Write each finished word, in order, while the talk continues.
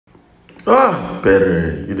Ah,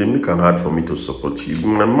 Pere, you didn't make it hard for me to support you.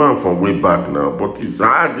 My man from way back now, but it's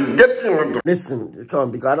hard. It's getting. Listen,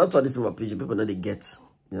 come because I don't thought this thing for preaching. People know they get.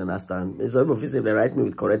 You understand? So if they write me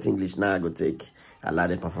with correct English, now I go take a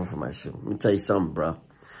lot of perform for my show. Let me tell you something, bro.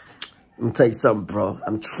 I'm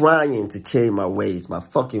trying to change my ways, my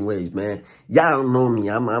fucking ways, man. Y'all don't know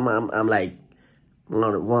me. I'm like one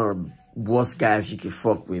of the worst guys you can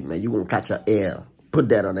fuck with, man. You gonna catch an L. Put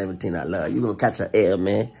that on everything I love. You gonna catch an L,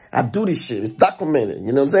 man. I do this shit. It's documented.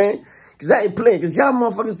 You know what I'm saying? Because I ain't playing. Because y'all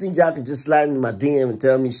motherfuckers think y'all can just slide in my DM and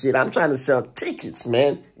tell me shit. I'm trying to sell tickets,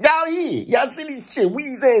 man. Y'all here. Y'all see this shit. We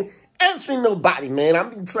ain't answering nobody, man.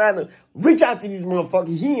 I've been trying to reach out to these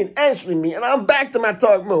motherfuckers. He ain't answering me. And I'm back to my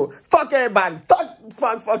talk mode. Fuck everybody.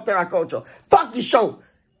 Fuck Terra Culture. Fuck the show.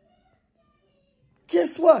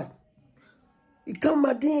 Guess what? You come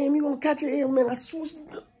my DM, you gonna catch an L, man. I swear.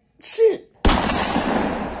 Shit.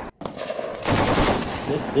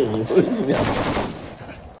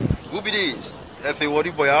 Who be this?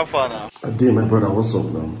 Efewarriboy, how far now? I did, my brother. What's up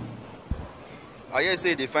now? I hear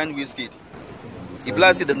say they find whiskey. If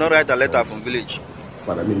last did not write a letter from village.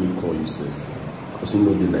 Father, make me call you safe. Because you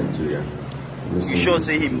know the Nigeria. You sure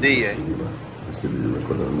say him there? I still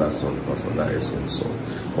record on that song, but for that essence song.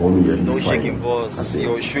 I want me to no shaking boss.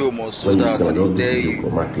 Your show must sold out. When you say you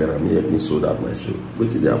come out clear, me help me sold out my show. What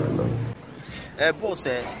did happen now? Boss,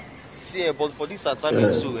 see, but for this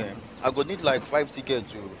assignment too, I go need like 5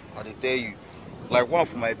 tickets too. I dey tell you, like one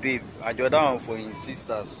for my babe, and the other one for his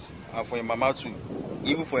sisters, and for your mama too.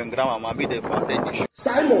 Even for your grandma, I be there for attend the show.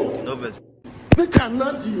 Simon, they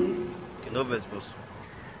cannot you. Novice, boss.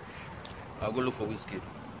 I'll go look for whiskey.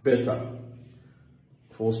 Better.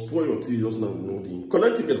 For spoil your tea, just now know.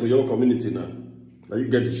 Collect ticket for your community now. Now you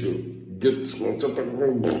get the show. Get small chopper.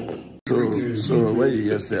 So when you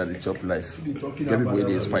just say at the chop life, get people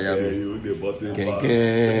they inspire me.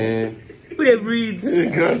 Who they breathe?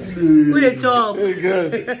 Who they chop?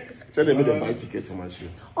 Tell them to buy ticket for my show.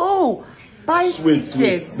 Oh, buy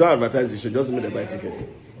ticket. Don't advertise the show. Just make them buy ticket.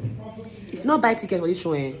 If not buy ticket for this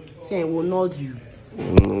show, say I will nod you.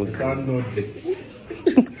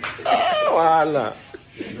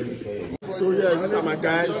 So yeah, these are my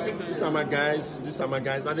guys.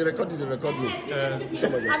 Now they record me.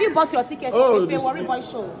 Have you bought your ticket for the Efewarriboy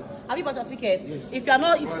show? Have you bought your ticket? Yes. If you're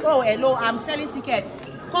not, hello, I'm selling ticket.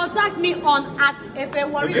 Contact me on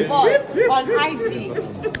 @Efewarriboy on IG.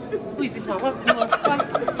 Who is this one?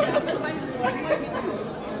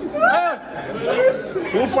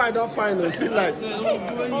 Don't find us. See like, get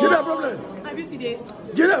that problem. Have you today?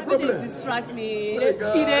 Get that problem. Distract me.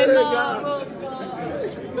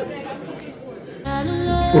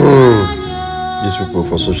 These people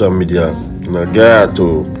for social media, I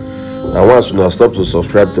want to stop to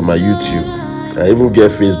subscribe to my YouTube. I even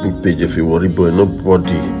get Facebook page if you worry, but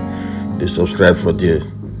nobody they subscribe for there.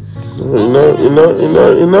 You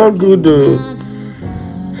know good.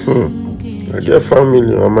 I get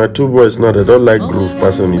family and my 2 boys now. They don't like groove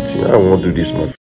passing anything. I won't do this, man.